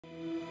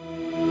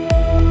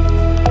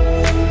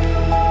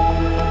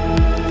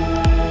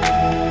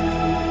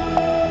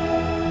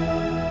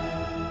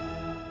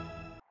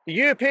The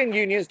European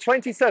Union's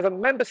 27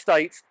 member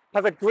states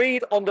have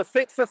agreed on the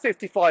Fit for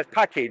 55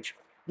 package,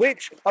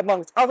 which,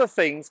 amongst other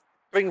things,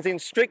 brings in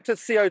stricter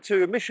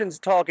CO2 emissions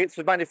targets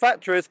for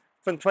manufacturers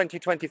from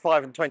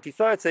 2025 and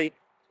 2030,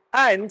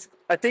 and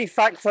a de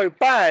facto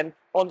ban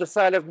on the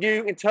sale of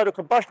new internal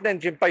combustion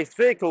engine-based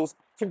vehicles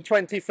from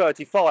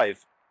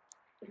 2035.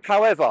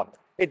 However,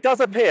 it does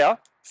appear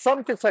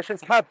some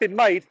concessions have been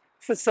made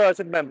for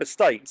certain member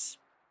states.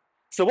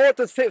 So what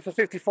does Fit for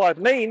 55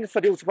 mean for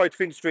the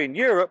automotive industry in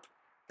Europe?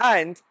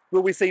 And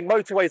will we see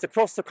motorways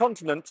across the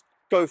continent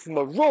go from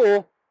a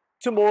roar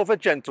to more of a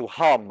gentle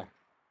hum?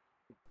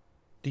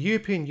 The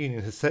European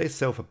Union has set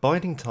itself a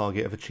binding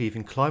target of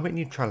achieving climate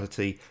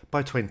neutrality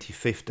by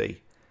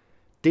 2050.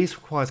 This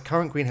requires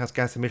current greenhouse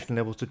gas emission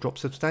levels to drop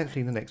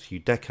substantially in the next few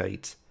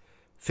decades.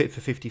 Fit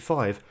for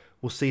 55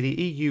 will see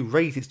the EU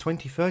raise its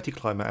 2030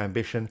 climate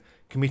ambition,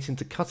 committing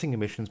to cutting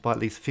emissions by at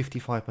least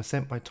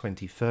 55% by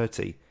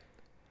 2030.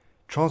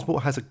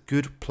 Transport has a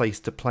good place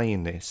to play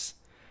in this,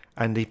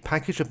 and the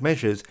package of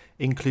measures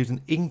includes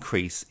an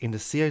increase in the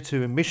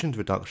CO2 emissions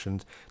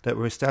reductions that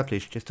were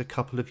established just a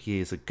couple of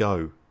years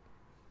ago.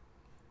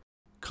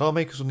 Car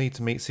makers will need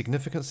to meet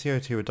significant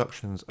CO2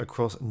 reductions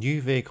across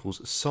new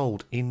vehicles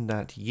sold in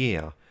that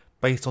year,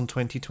 based on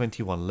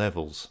 2021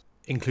 levels,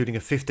 including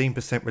a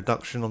 15%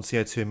 reduction on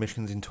CO2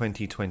 emissions in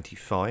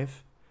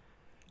 2025,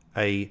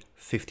 a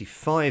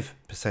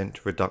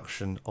 55%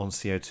 reduction on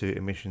CO2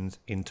 emissions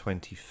in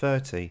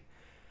 2030,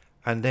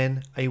 and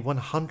then a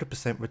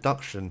 100%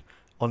 reduction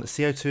on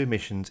CO2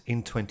 emissions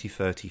in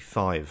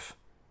 2035.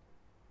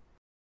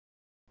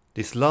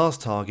 This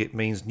last target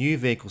means new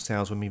vehicle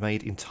sales will be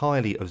made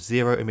entirely of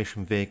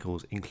zero-emission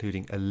vehicles,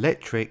 including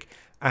electric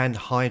and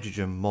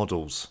hydrogen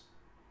models.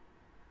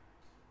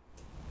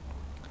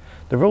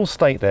 The rules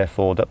state,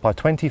 therefore, that by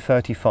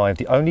 2035,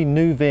 the only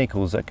new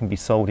vehicles that can be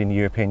sold in the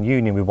European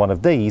Union with one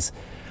of these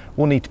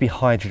will need to be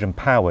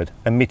hydrogen-powered,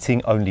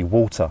 emitting only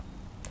water.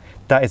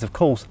 That is, of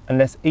course,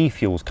 unless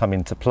e-fuels come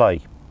into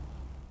play.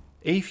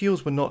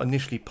 E-fuels were not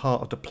initially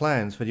part of the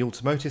plans for the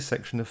automotive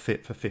section of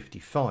Fit for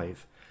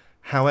 55.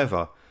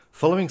 However,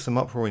 following some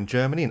uproar in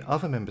Germany and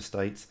other member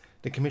states,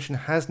 the Commission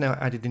has now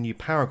added a new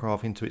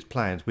paragraph into its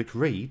plans which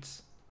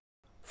reads,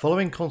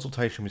 "Following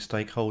consultation with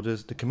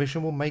stakeholders, the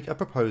Commission will make a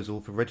proposal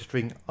for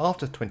registering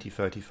after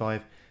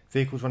 2035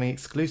 vehicles running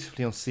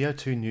exclusively on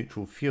CO2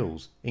 neutral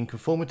fuels in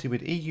conformity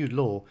with EU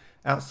law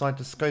outside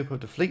the scope of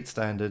the fleet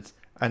standards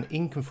and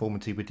in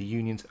conformity with the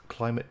Union's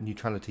climate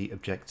neutrality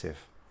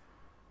objective."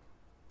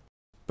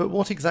 But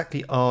what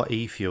exactly are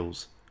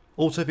e-fuels?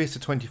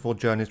 AutoVista24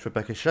 journalist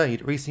Rebeka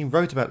Shaid recently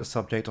wrote about the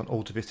subject on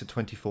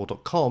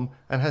autovista24.com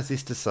and has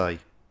this to say.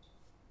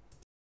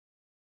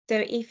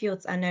 So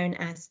e-fuels are known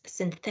as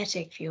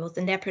synthetic fuels,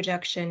 and their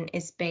production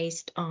is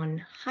based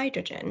on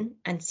hydrogen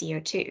and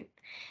CO2.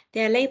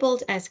 They are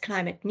labelled as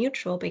climate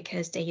neutral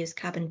because they use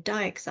carbon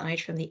dioxide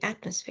from the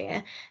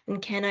atmosphere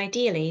and can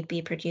ideally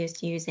be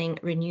produced using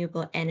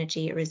renewable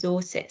energy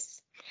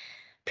resources.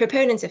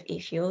 Proponents of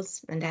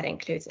e-fuels, and that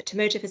includes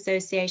automotive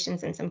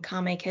associations and some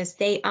car makers,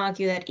 they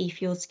argue that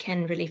e-fuels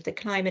can relieve the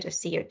climate of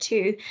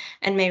CO2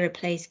 and may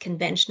replace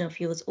conventional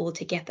fuels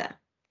altogether.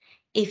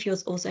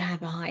 E-fuels also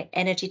have a high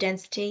energy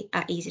density,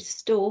 are easy to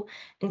store,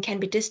 and can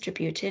be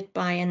distributed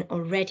by an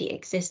already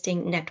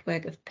existing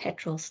network of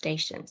petrol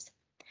stations.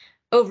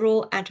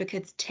 Overall,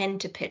 advocates tend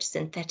to pitch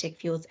synthetic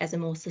fuels as a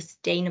more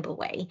sustainable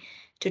way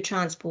to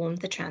transform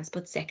the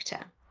transport sector.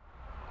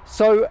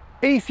 So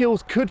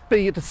e-fuels could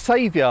be the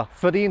saviour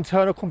for the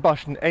internal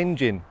combustion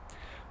engine.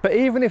 But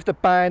even if the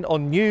ban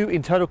on new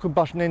internal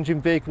combustion engine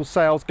vehicle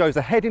sales goes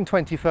ahead in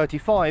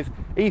 2035,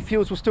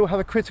 e-fuels will still have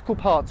a critical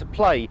part to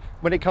play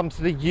when it comes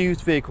to the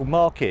used vehicle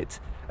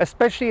market,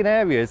 especially in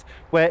areas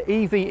where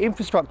EV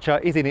infrastructure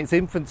is in its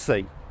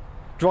infancy.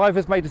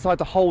 Drivers may decide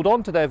to hold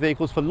on to their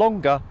vehicles for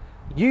longer,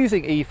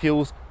 using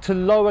e-fuels to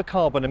lower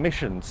carbon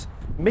emissions,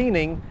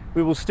 meaning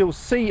we will still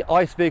see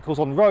ICE vehicles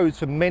on roads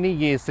for many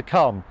years to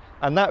come,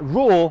 and that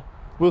roar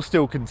will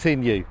still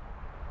continue.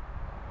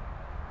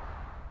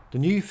 The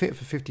new Fit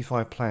for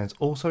 55 plans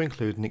also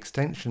include an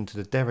extension to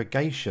the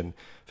derogation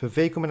for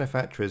vehicle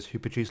manufacturers who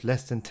produce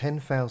less than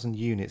 10,000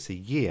 units a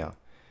year.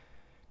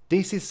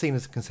 This is seen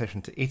as a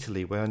concession to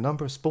Italy, where a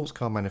number of sports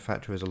car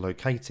manufacturers are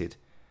located.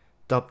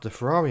 Dubbed the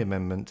Ferrari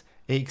Amendment,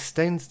 it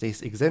extends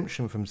this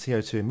exemption from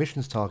CO2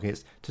 emissions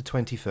targets to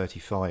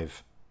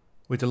 2035.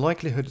 With the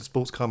likelihood that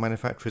sports car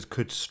manufacturers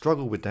could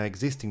struggle with their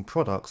existing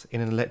products in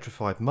an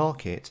electrified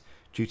market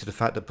due to the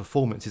fact that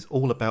performance is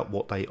all about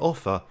what they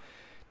offer,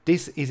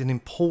 this is an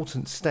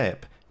important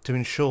step to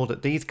ensure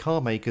that these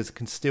car makers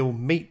can still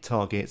meet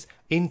targets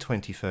in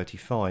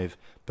 2035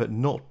 but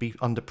not be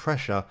under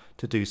pressure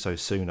to do so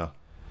sooner.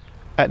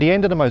 At the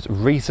end of the most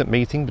recent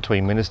meeting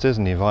between ministers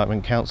and the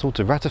Environment Council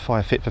to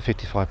ratify Fit for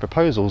 55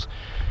 proposals,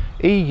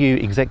 EU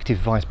Executive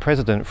Vice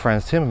President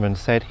Frans Timmermans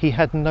said he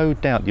had no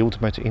doubt the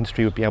automotive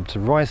industry would be able to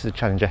rise to the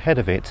challenge ahead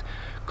of it,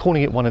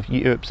 calling it one of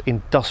Europe's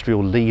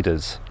industrial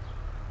leaders.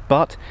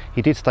 but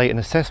he did state an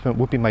assessment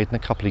would be made in a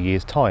couple of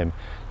years' time,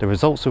 the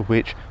results of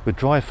which would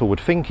drive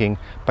forward thinking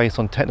based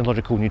on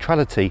technological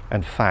neutrality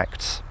and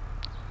facts.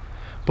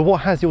 But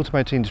what has the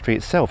automotive industry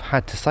itself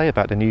had to say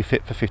about the new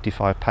Fit for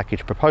 55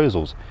 package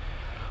proposals?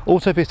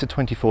 AutoVista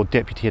 24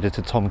 Deputy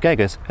Editor Tom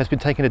Geggus has been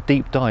taking a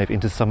deep dive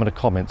into some of the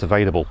comments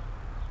available.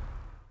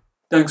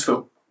 Thanks,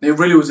 Phil. It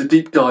really was a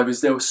deep dive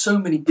as there were so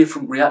many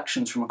different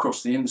reactions from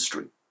across the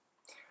industry.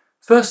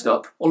 First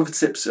up, Oliver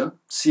Zipser,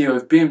 CEO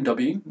of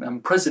BMW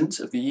and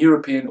President of the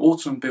European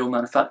Automobile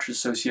Manufacturers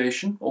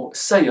Association, or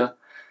SEA,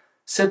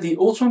 said the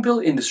automobile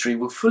industry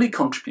will fully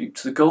contribute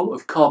to the goal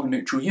of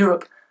carbon-neutral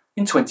Europe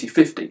in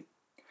 2050.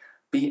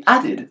 But he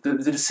added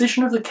that the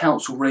decision of the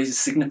Council raises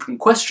significant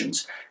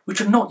questions which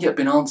have not yet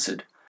been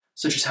answered,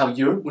 such as how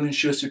Europe will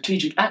ensure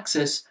strategic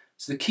access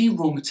to the key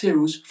raw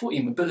materials for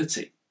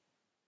e-mobility.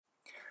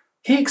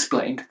 He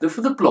explained that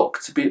for the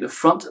bloc to be at the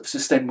front of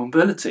sustainable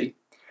mobility,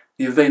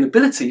 the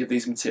availability of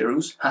these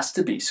materials has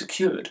to be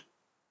secured.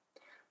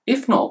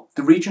 If not,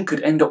 the region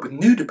could end up with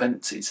new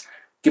dependencies,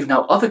 given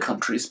how other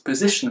countries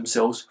position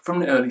themselves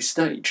from an early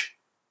stage.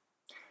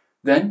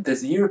 Then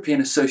there's the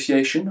European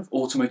Association of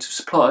Automotive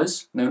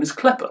Suppliers, known as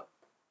CLEPA.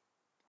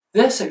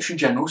 Their Secretary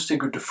General,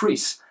 Sigrid de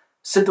Vries,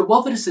 said that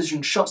while the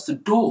decision shuts the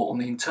door on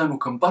the internal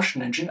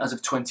combustion engine as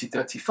of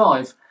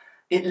 2035,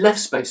 it left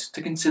space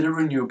to consider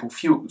renewable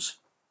fuels.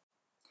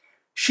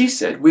 She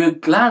said, "We are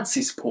glad to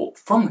see support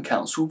from the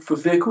Council for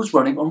vehicles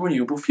running on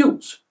renewable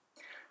fuels."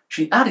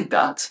 She added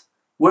that,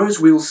 whereas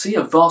we will see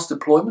a vast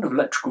deployment of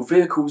electrical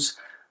vehicles,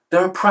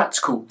 there are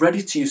practical,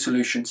 ready-to-use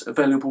solutions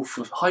available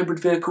for hybrid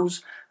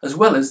vehicles as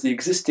well as the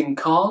existing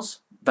cars,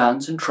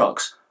 vans and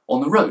trucks on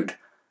the road,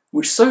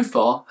 which so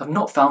far have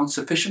not found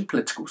sufficient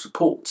political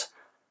support.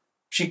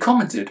 She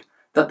commented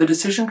that the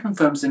decision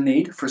confirms the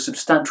need for a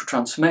substantial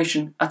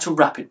transformation at a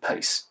rapid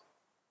pace.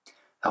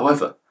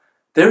 However,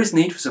 there is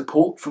need for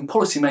support from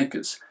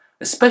policymakers,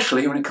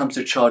 especially when it comes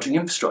to charging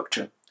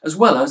infrastructure, as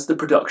well as the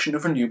production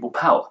of renewable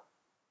power.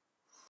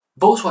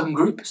 Volkswagen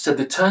Group said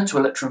the turn to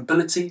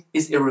electromobility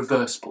is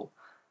irreversible,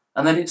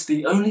 and that it's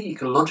the only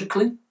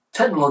ecologically,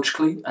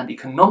 technologically and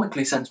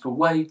economically sensible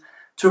way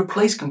to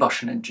replace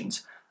combustion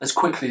engines as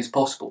quickly as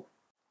possible.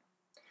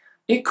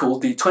 It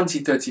called the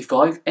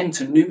 2035 end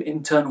to new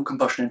internal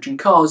combustion engine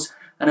cars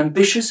an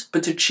ambitious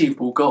but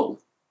achievable goal.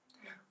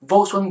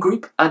 Volkswagen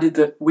Group added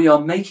that we are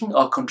making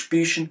our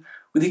contribution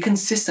with the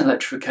consistent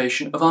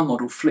electrification of our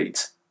model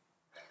fleet.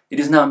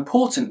 It is now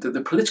important that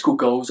the political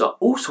goals are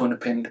also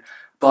underpinned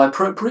by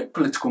appropriate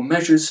political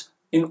measures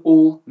in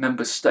all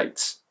member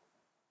states.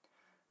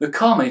 The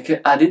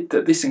carmaker added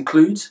that this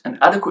includes an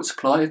adequate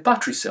supply of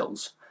battery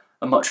cells,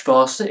 a much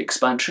faster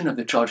expansion of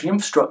the charging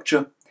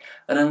infrastructure,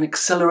 and an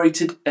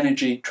accelerated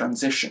energy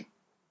transition.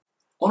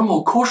 On a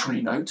more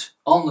cautionary note,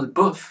 Arnold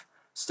Buff,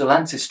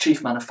 Stellantis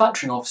Chief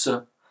Manufacturing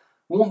Officer,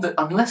 warned that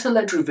unless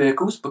electric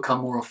vehicles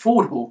become more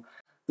affordable,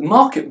 the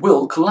market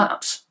will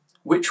collapse,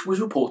 which was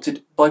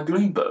reported by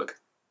Bloomberg.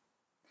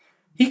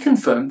 He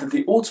confirmed that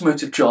the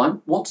automotive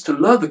giant wants to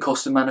lower the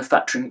cost of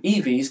manufacturing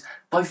EVs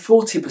by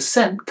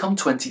 40% come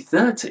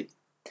 2030.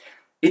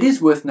 It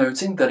is worth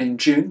noting that in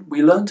June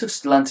we learnt of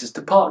Stellantis'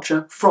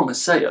 departure from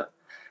ASEA,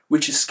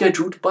 which is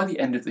scheduled by the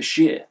end of this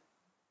year.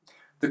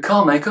 The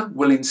carmaker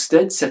will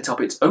instead set up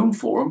its own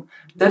forum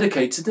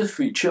dedicated to the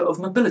future of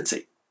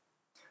mobility.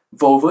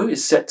 Volvo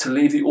is set to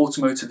leave the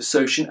Automotive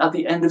Association at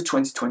the end of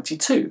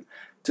 2022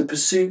 to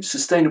pursue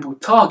sustainable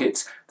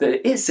targets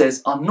that it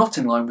says are not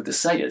in line with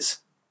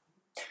ASEA's.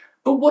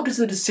 But what does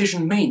the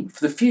decision mean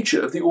for the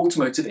future of the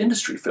automotive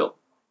industry, Phil?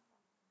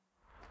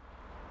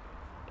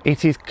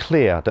 It is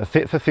clear that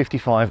Fit for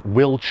 55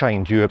 will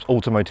change Europe's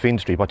automotive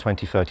industry by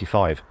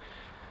 2035.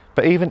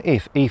 But even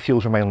if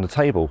e-fuels remain on the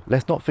table,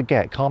 let's not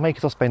forget car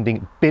makers are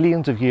spending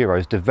billions of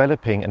euros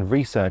developing and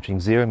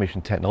researching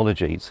zero-emission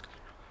technologies.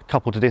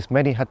 Coupled to this,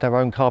 many had their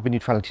own carbon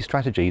neutrality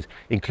strategies,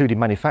 including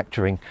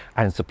manufacturing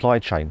and supply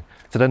chain,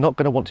 so they're not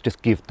going to want to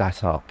just give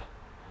that up.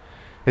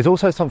 There's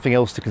also something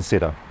else to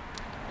consider.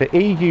 The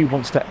EU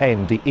wants to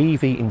end the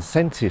EV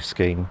incentive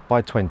scheme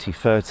by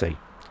 2030.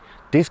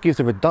 This gives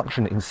a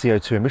reduction in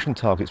CO2 emission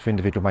targets for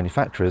individual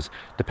manufacturers,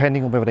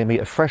 depending on whether they meet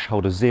a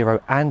threshold of zero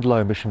and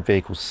low emission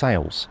vehicle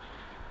sales.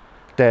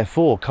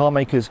 Therefore, car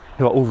makers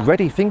who are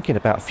already thinking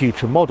about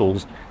future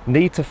models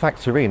need to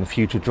factor in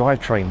future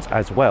drivetrains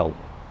as well.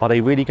 Are they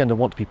really going to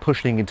want to be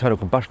pushing internal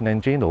combustion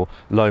engine or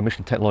low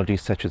emission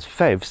technologies such as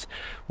PHEVs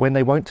when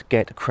they won't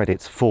get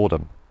credits for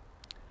them?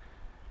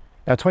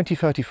 Now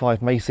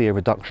 2035 may see a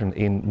reduction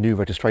in new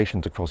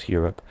registrations across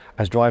Europe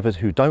as drivers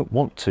who don't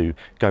want to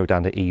go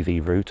down the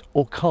EV route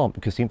or can't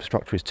because the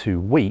infrastructure is too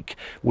weak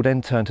will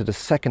then turn to the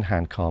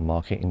second-hand car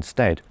market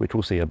instead, which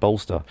will see a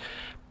bolster.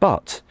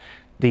 But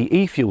the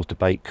e-fuels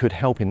debate could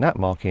help in that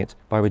market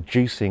by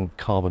reducing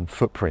carbon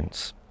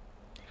footprints.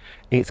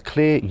 It's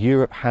clear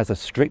Europe has a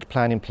strict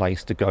plan in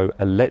place to go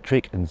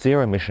electric and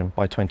zero emission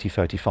by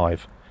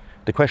 2035.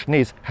 The question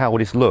is, how will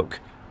this look,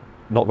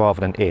 not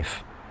rather than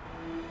if.